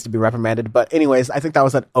person needs to be reprimanded. But anyways, I think that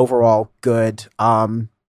was an overall good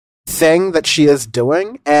thing that she is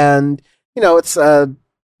doing. And, it's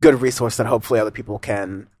good resource that hopefully other people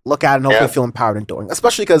can look at and hopefully feel empowered in doing.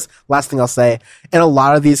 Especially because, last thing I'll say, in a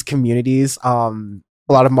lot of these communities, a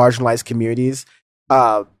lot of marginalized communities,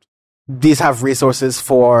 these have resources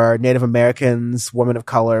for Native Americans, women of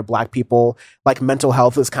color, Black people. Like, mental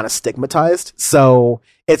health is kind of stigmatized. So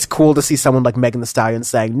it's cool to see someone like Megan Thee Stallion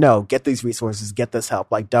saying, no, get these resources, get this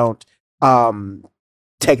help. Like, don't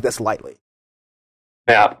take this lightly.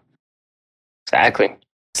 Yeah, exactly.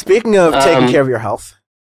 Speaking of taking care of your health.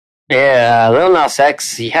 Yeah, Lil Nas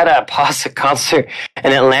X, he had to pause a concert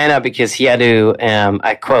in Atlanta because he had to,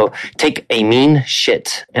 I quote, take a mean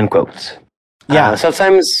shit, end quote. Yeah.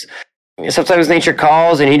 Sometimes nature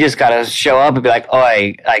calls and he just gotta show up and be like,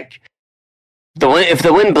 oi, like, if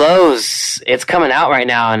the wind blows, it's coming out right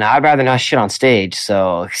now, and I'd rather not shit on stage,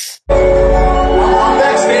 so... I'm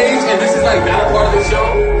backstage, and this is like not part of the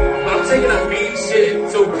show, but I'm taking a mean shit,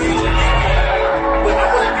 so please forgive me. But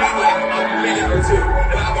I want to be like a minute or two,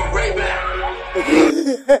 and I'll be right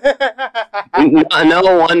back. No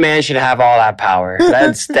one man should have all that power.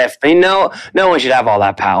 That's definitely... No one should have all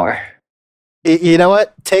that power. You know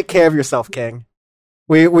what? Take care of yourself, King.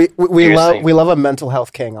 We love a mental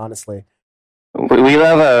health king, honestly. We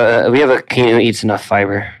have a king who eats enough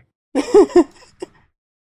fiber.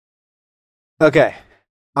 Okay.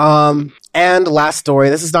 And last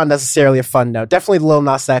story. This is not necessarily a fun note. Definitely Lil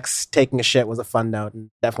Nas X taking a shit was a fun note,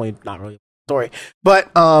 and definitely not really a story.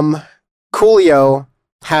 But Coolio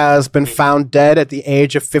has been found dead at the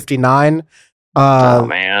age of 59. Oh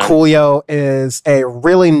man. Coolio is a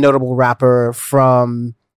really notable rapper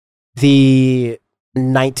from the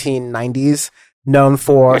 1990s, known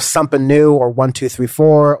for Something New or 1, 2, 3,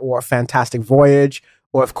 4 or Fantastic Voyage,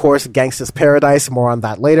 or of course Gangsta's Paradise. More on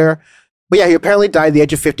that later. But yeah, he apparently died at the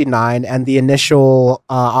age of 59, and the initial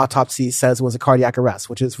autopsy says it was a cardiac arrest,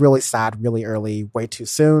 which is really sad, really early, way too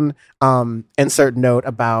soon. Insert note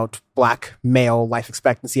about Black male life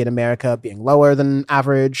expectancy in America being lower than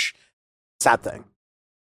average. Sad thing.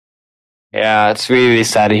 Yeah, it's really, really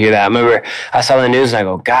sad to hear that. I remember I saw the news and I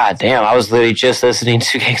go, God damn, I was literally just listening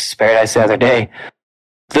to Gangsta's Paradise the other day.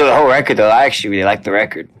 The whole record, though, I actually really like the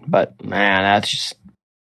record. But, man, that's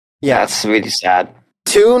really sad.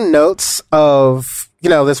 2 notes of,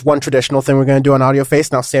 this one traditional thing we're going to do on Audio Face,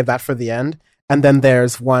 and I'll save that for the end. And then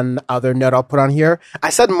there's one other note I'll put on here. I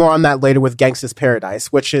said more on that later with Gangsta's Paradise,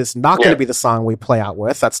 which is not going to be the song we play out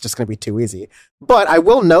with. That's just going to be too easy. But I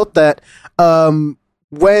will note that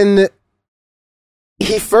when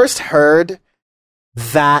he first heard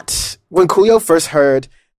when Coolio first heard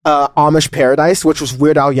Amish Paradise, which was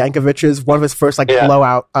Weird Al Yankovic's, one of his first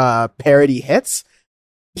blowout parody hits,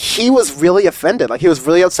 he was really offended. Like, he was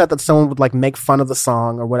really upset that someone would make fun of the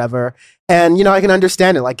song or whatever. And, I can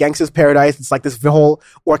understand it. Like, Gangsta's Paradise, it's like this whole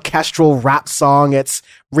orchestral rap song. It's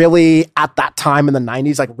really, at that time in the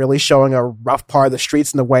 90s, really showing a rough part of the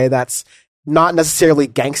streets in a way that's not necessarily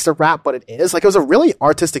gangster rap, but it is. It was a really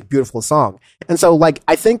artistic, beautiful song. And so,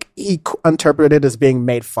 I think he interpreted it as being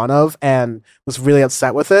made fun of and was really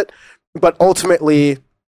upset with it. But ultimately,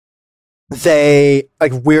 they,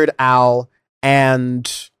 Weird Al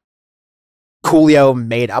and Coolio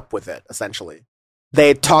made up with it, essentially.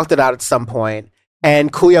 They talked it out at some point,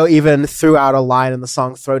 and Coolio even threw out a line in the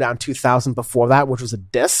song Throwdown 2000 before that, which was a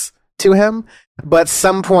diss to him. But at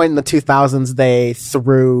some point in the 2000s, they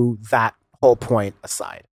threw that whole point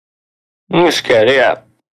aside. That's good, yeah.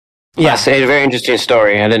 Yeah, it's a very interesting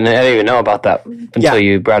story. I didn't even know about that until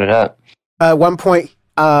you brought it up. At one point,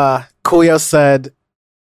 Coolio said,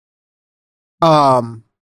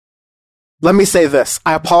 let me say this.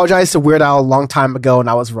 I apologized to Weird Al a long time ago, and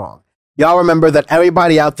I was wrong. Y'all remember that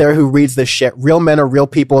everybody out there who reads this shit, real men are real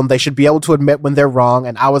people, and they should be able to admit when they're wrong,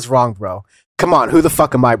 and I was wrong, bro. Come on, who the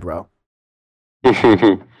fuck am I, bro?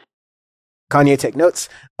 Kanye, take notes.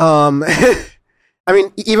 I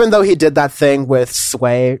mean, even though he did that thing with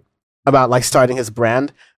Sway about starting his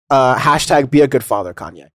brand, hashtag be a good father,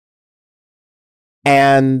 Kanye.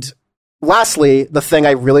 And lastly, the thing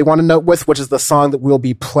I really want to note with, which is the song that we'll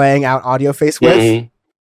be playing out Audio Face with,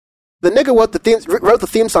 the nigga wrote the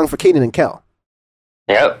theme song for Kenan and Kel.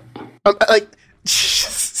 Yep.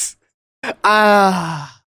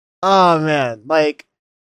 Oh man,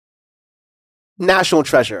 national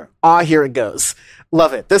treasure. Here it goes.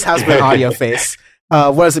 Love it. This has been Audio Face.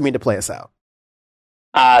 What does it mean to play us out?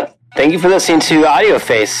 Thank you for listening to Audio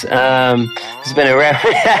Face. It's been a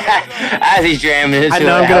as he's jamming into I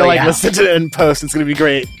know I'm gonna listen to it in post. It's gonna be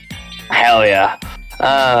great. Hell yeah.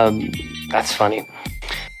 That's funny.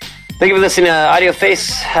 Thank you for listening to Audio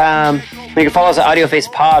Face. You can follow us at AudioFace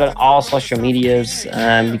Pod on all social medias. You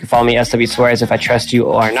can follow me, SW Suarez, if I trust you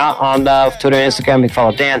or not, on Twitter and Instagram. You can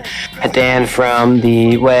follow Dan at Dan from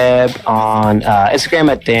the web on Instagram,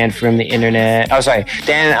 at Dan from the internet. Oh, sorry,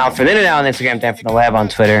 Dan out from the internet on Instagram, Dan from the web on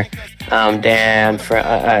Twitter. Dan from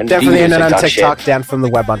the internet on TikTok, Dan from the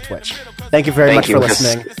web on Twitch. Thank you very much for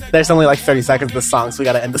listening. There's only like 30 seconds of the song, so we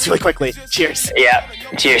got to end this really quickly. Cheers. Yeah,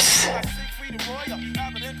 cheers.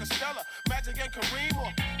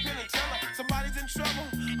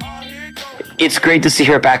 It's great to see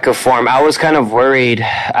her back of form. I was kind of worried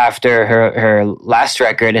after her last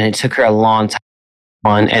record, and it took her a long time.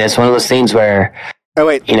 And it's one of those things where,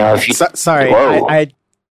 if you sorry,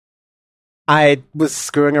 I was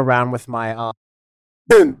screwing around with my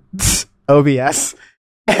OBS,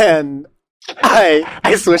 and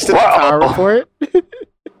I switched to the Power Report.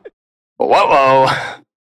 Whoa!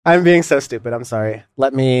 I'm being so stupid. I'm sorry.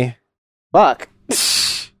 Let me. Fuck.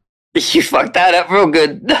 You fucked that up real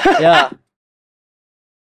good. Yeah.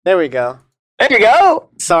 There we go. There you go.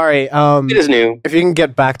 Sorry. It is new. If you can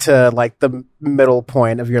get back to like the middle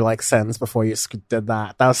point of your like sentence before you did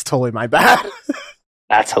that was totally my bad.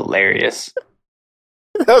 That's hilarious.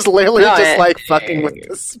 That was literally fucking with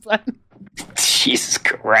this button. Jesus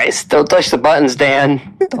Christ! Don't touch the buttons,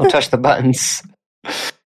 Dan. Don't touch the buttons.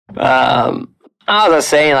 I was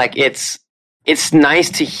saying, like, it's nice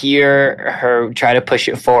to hear her try to push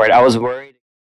it forward. I was worried